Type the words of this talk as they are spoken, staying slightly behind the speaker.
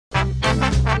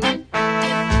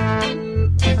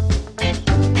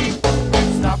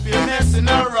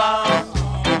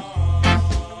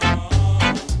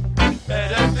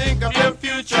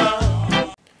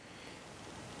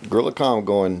EMCOMM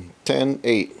going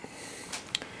 10-8.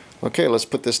 Okay, let's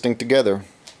put this thing together.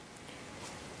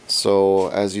 So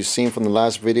as you've seen from the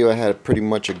last video, I had pretty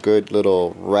much a good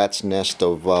little rat's nest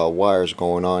of wires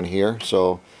going on here.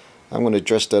 So I'm going to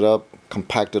dress that up,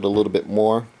 compact it a little bit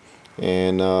more,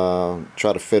 and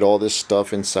try to fit all this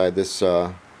stuff inside this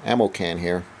ammo can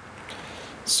here.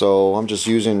 So I'm just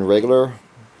using regular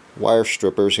wire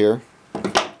strippers here,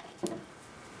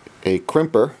 a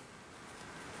crimper,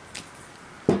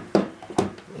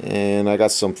 and I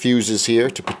got some fuses here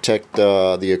to protect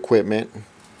the equipment,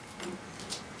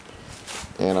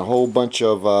 and a whole bunch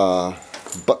of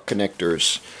butt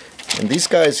connectors. And these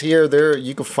guys here,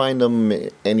 you can find them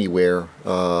anywhere.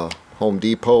 Home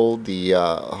Depot, the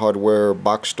hardware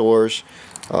box stores,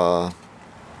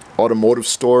 automotive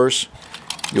stores.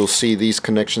 You'll see these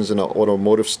connections in the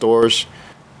automotive stores.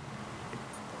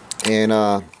 And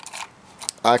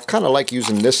I kind of like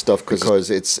using this stuff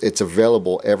because it's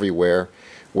available everywhere.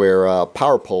 Where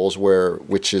power poles,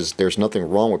 there's nothing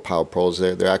wrong with power poles.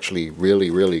 They're actually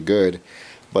really good,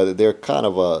 but they're kind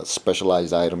of a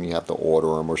specialized item. You have to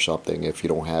order them or something if you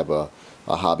don't have a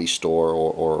hobby store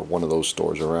or one of those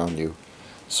stores around you.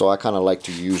 So I kind of like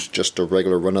to use just a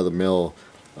regular run-of-the-mill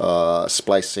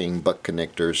splicing butt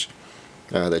connectors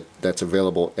that's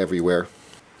available everywhere.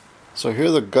 So here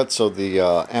are the guts of the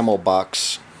ammo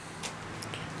box.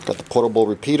 Got the portable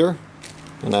repeater,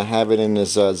 and I have it in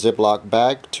this Ziploc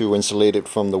bag to insulate it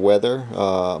from the weather,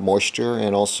 moisture,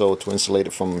 and also to insulate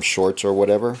it from shorts or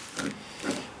whatever.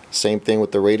 Same thing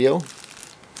with the radio.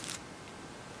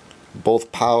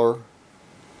 Both power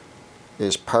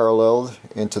is paralleled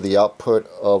into the output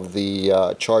of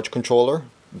the charge controller,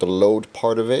 the load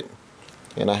part of it.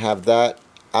 And I have that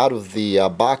out of the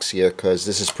box here because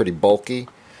this is pretty bulky.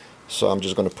 So I'm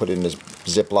just going to put it in this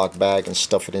Ziploc bag and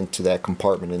stuff it into that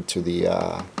compartment, into the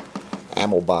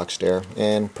ammo box there,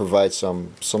 and provide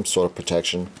some sort of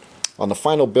protection. On the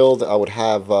final build, I would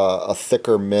have a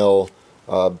thicker mill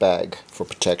bag for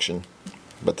protection,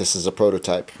 but this is a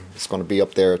prototype. It's going to be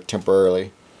up there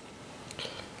temporarily.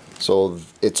 So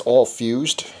it's all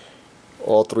fused,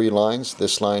 all three lines.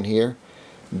 This line here,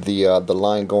 the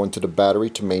line going to the battery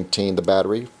to maintain the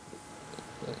battery,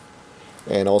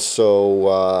 and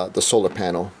also the solar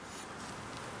panel.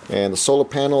 And the solar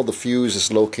panel, the fuse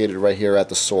is located right here at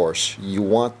the source. You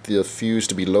want the fuse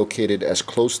to be located as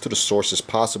close to the source as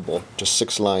possible. Just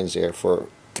 6 lines there for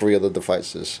 3 of the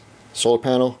devices. Solar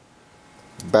panel,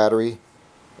 battery,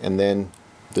 and then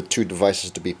the 2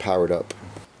 devices to be powered up.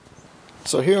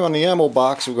 So here on the ammo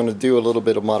box, we're going to do a little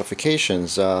bit of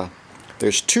modifications.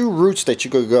 There's 2 routes that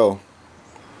you could go.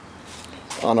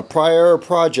 On a prior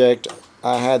project,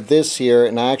 I had this here,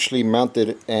 and I actually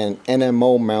mounted an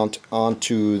NMO mount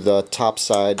onto the top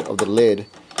side of the lid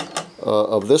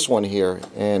of this one here.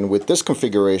 And with this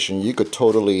configuration, you could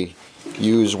totally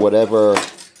use whatever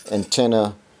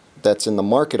antenna that's in the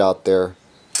market out there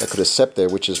that could accept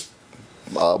it, which is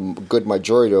a good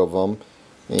majority of them.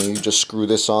 And you just screw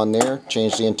this on there,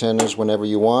 change the antennas whenever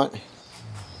you want,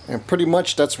 and pretty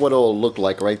much that's what it'll look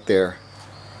like right there.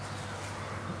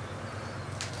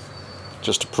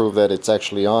 Just to prove that it's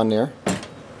actually on there.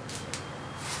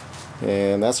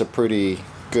 And that's a pretty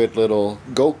good little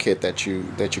go kit that you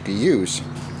could use.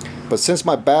 But since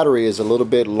my battery is a little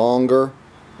bit longer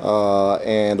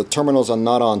and the terminals are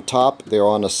not on top, they're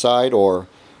on the side, or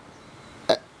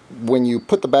when you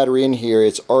put the battery in here,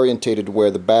 it's orientated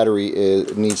where the battery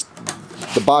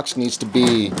the box needs to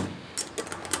be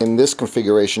in this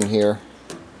configuration here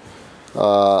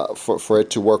for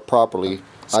it to work properly.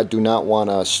 I do not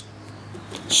want to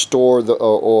store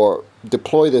or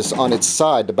deploy this on its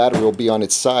side. The battery will be on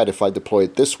its side if I deploy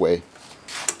it this way.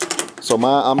 So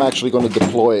I'm actually going to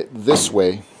deploy it this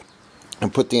way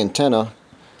and put the antenna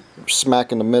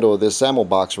smack in the middle of this ammo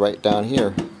box right down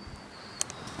here.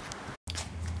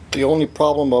 The only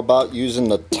problem about using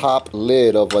the top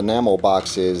lid of an ammo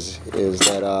box is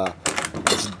that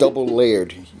it's double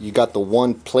layered. You got the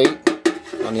one plate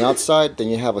on the outside, then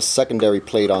you have a secondary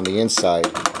plate on the inside.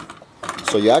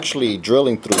 So you're actually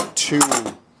drilling through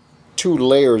two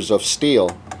layers of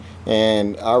steel,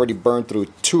 and I already burned through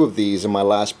 2 of these in my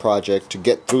last project to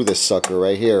get through this sucker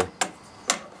right here.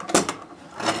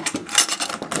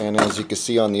 And as you can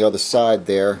see on the other side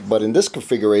there, but in this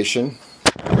configuration,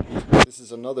 this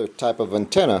is another type of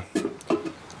antenna.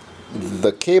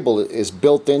 The cable is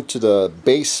built into the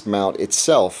base mount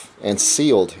itself and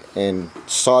sealed and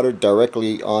soldered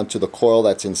directly onto the coil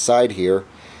that's inside here,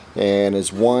 and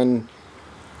is one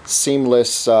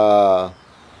seamless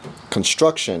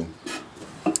construction.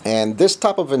 And this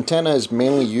type of antenna is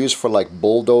mainly used for like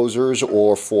bulldozers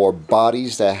or for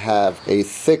bodies that have a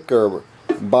thicker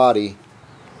body.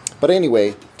 But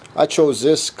anyway, I chose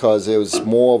this because it was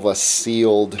more of a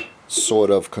sealed sort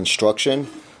of construction.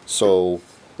 So,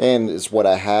 and it's what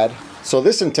I had. So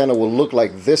this antenna will look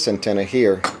like this antenna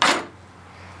here.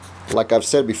 Like I've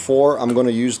said before, I'm going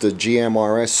to use the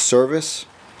GMRS service.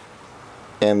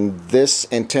 And this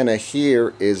antenna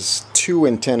here is two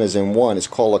antennas in one. It's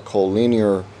called a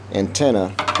collinear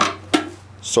antenna.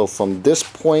 So from this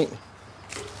point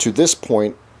to this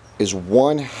point is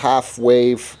one half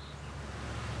wave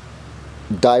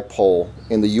dipole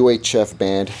in the UHF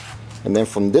band, and then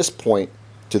from this point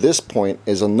to this point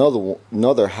is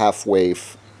another half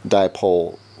wave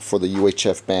dipole for the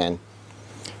UHF band.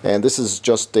 And this is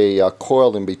just a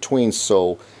coil in between,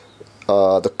 so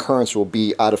the currents will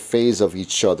be out of phase of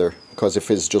each other, because if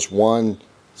it's just one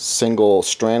single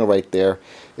strand right there,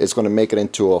 it's going to make it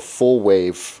into a full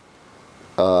wave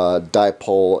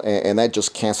dipole, and that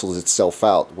just cancels itself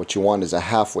out. What you want is a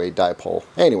halfway dipole.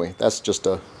 Anyway, that's just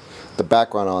the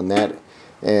background on that.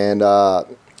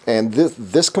 And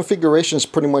this configuration is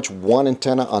pretty much one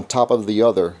antenna on top of the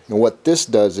other. And what this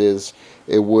does is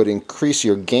it would increase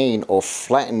your gain or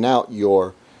flatten out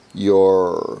your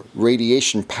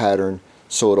radiation pattern,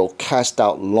 so it'll cast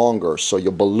out longer. So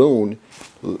your balloon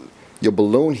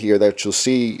here that you'll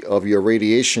see of your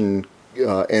radiation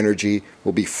energy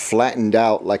will be flattened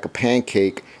out like a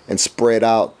pancake and spread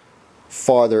out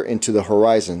farther into the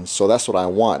horizon. So that's what I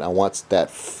want. I want that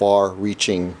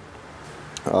far-reaching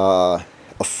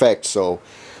effect. So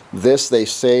this, they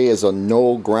say, is a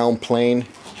no ground plane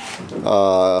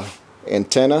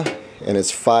antenna, and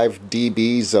it's 5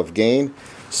 dBs of gain.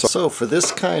 So for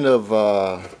this kind of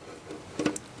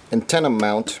antenna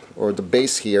mount, or the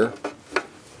base here,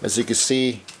 as you can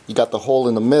see, you got the hole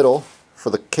in the middle for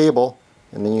the cable,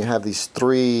 and then you have these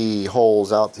 3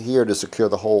 holes out here to secure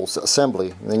the whole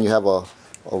assembly, and then you have a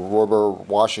rubber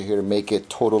washer here to make it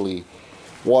totally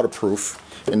waterproof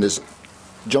in this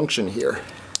junction here.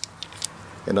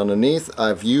 And underneath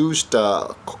I've used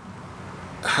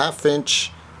 1/2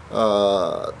 inch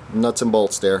nuts and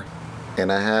bolts there,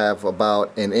 and I have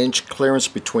about 1 inch clearance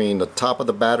between the top of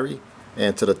the battery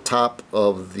and to the top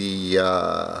of the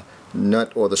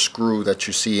nut or the screw that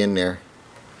you see in there.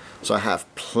 So I have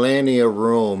plenty of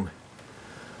room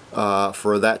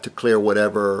for that to clear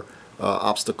whatever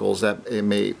obstacles that it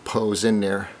may pose in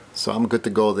there. So I'm good to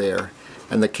go there.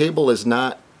 And the cable is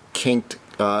not kinked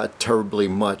terribly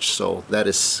much, so that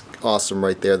is awesome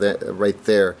right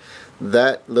there.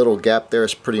 That little gap there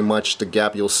is pretty much the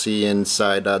gap you'll see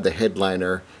inside the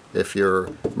headliner if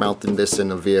you're mounting this in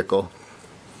a vehicle,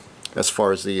 as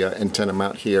far as the antenna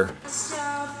mount here.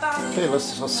 Okay,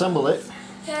 let's assemble it.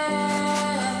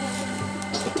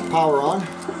 Put the power on.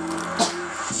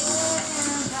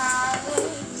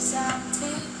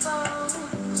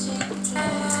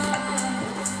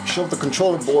 Shove the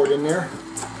controller board in there.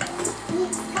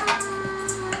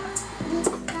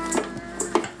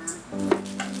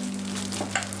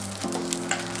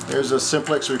 There's a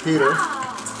Simplex repeater.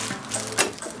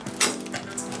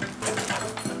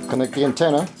 Connect the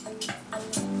antenna.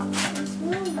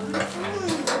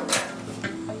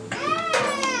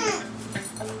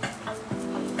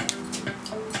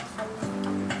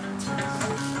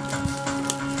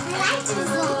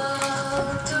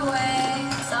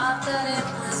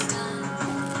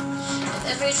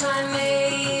 Every time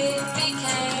it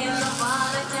became the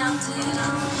one I counted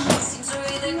on. Seems to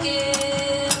either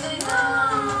give it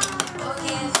up or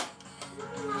give it.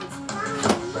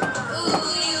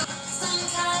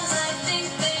 Sometimes I think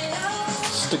they know.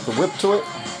 Stick the whip to it.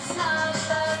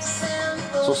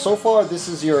 So far this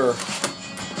is your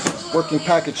working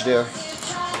package there.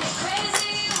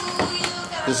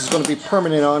 This is going to be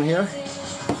permanent on here.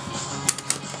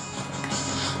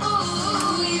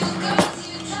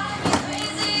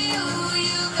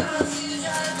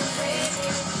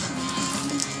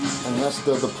 And that's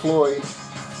the deployed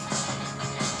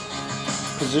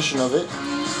position of it.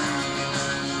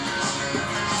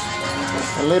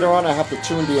 And later on I have to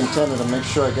tune the antenna to make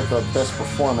sure I get the best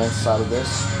performance out of this.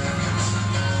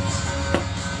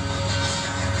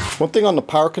 One thing on the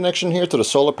power connection here to the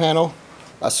solar panel,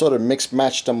 I sort of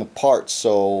mix-matched them apart,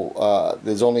 so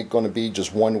there's only going to be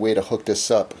just one way to hook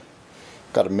this up.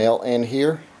 Got a male end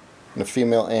here and a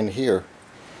female end here,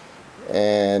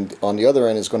 and on the other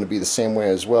end is going to be the same way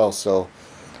as well. So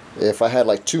if I had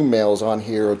like 2 males on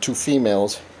here or 2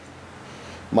 females,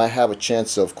 might have a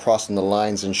chance of crossing the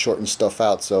lines and shorting stuff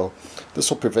out. So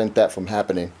this will prevent that from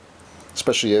happening,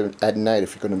 especially at night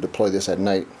if you're going to deploy this at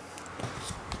night.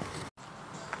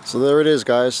 So there it is,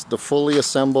 guys, the fully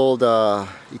assembled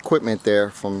equipment there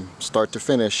from start to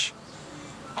finish.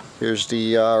 Here's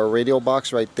the radio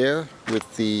box right there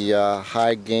with the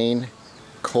high gain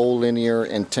collinear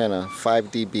antenna, 5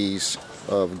 dBs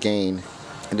of gain.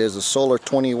 And there's a solar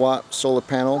 20-watt solar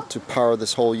panel to power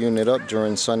this whole unit up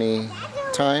during sunny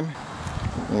time.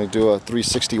 I'm going to do a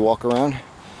 360 walk around.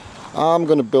 I'm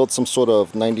going to build some sort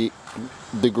of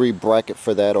 90-degree bracket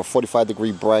for that, or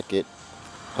 45-degree bracket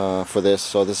for this,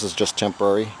 so this is just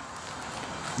temporary.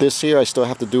 This here I still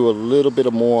have to do a little bit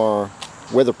of more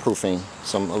weatherproofing,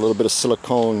 a little bit of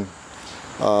silicone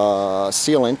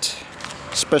sealant,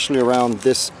 especially around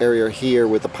this area here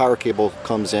where the power cable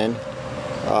comes in.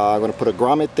 I'm going to put a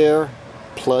grommet there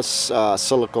plus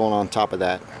silicone on top of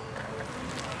that,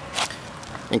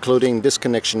 including this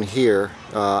connection here.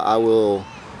 I will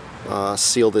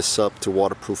seal this up to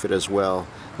waterproof it as well.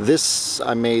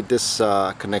 I made this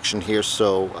connection here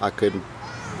so I could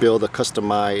build a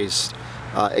customized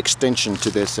extension to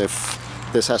this if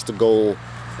this has to go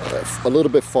a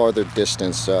little bit farther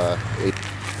distance.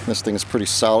 This thing is pretty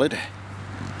solid.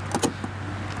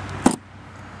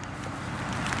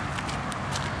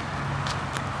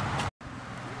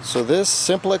 So this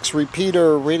Simplex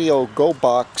repeater radio go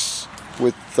box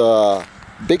with the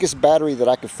biggest battery that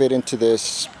I could fit into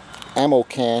this ammo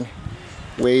can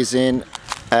weighs in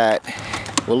at,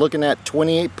 we're looking at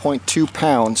 28.2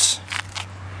 pounds.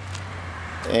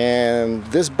 And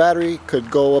this battery could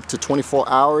go up to 24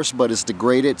 hours, but it's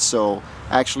degraded, so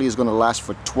actually it's going to last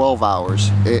for 12 hours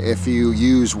if you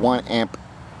use 1 amp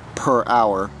per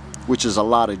hour, which is a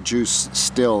lot of juice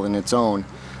still in its own.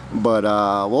 But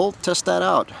we'll test that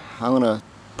out. I'm going to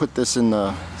put this in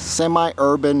the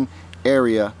semi-urban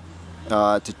area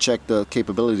to check the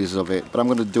capabilities of it, but I'm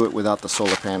going to do it without the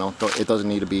solar panel. It doesn't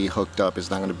need to be hooked up. It's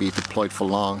not going to be deployed for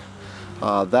long.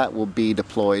 That will be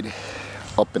deployed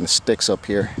up in the sticks up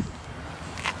here.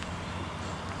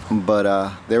 But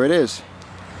there it is.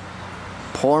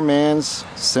 Poor man's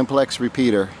Simplex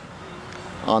repeater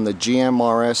on the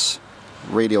GMRS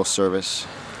radio service.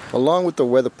 Along with the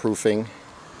weatherproofing,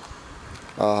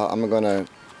 I'm going to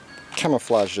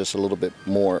camouflage this a little bit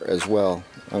more as well.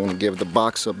 I'm going to give the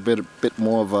box a bit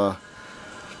more of a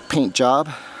paint job,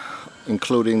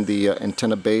 including the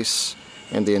antenna base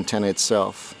and the antenna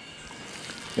itself,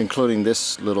 including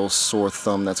this little sore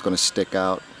thumb that's going to stick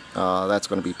out. That's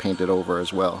going to be painted over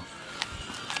as well.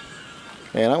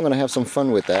 And I'm going to have some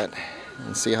fun with that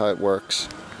and see how it works.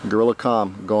 Gorilla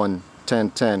Comm going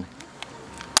 10-10.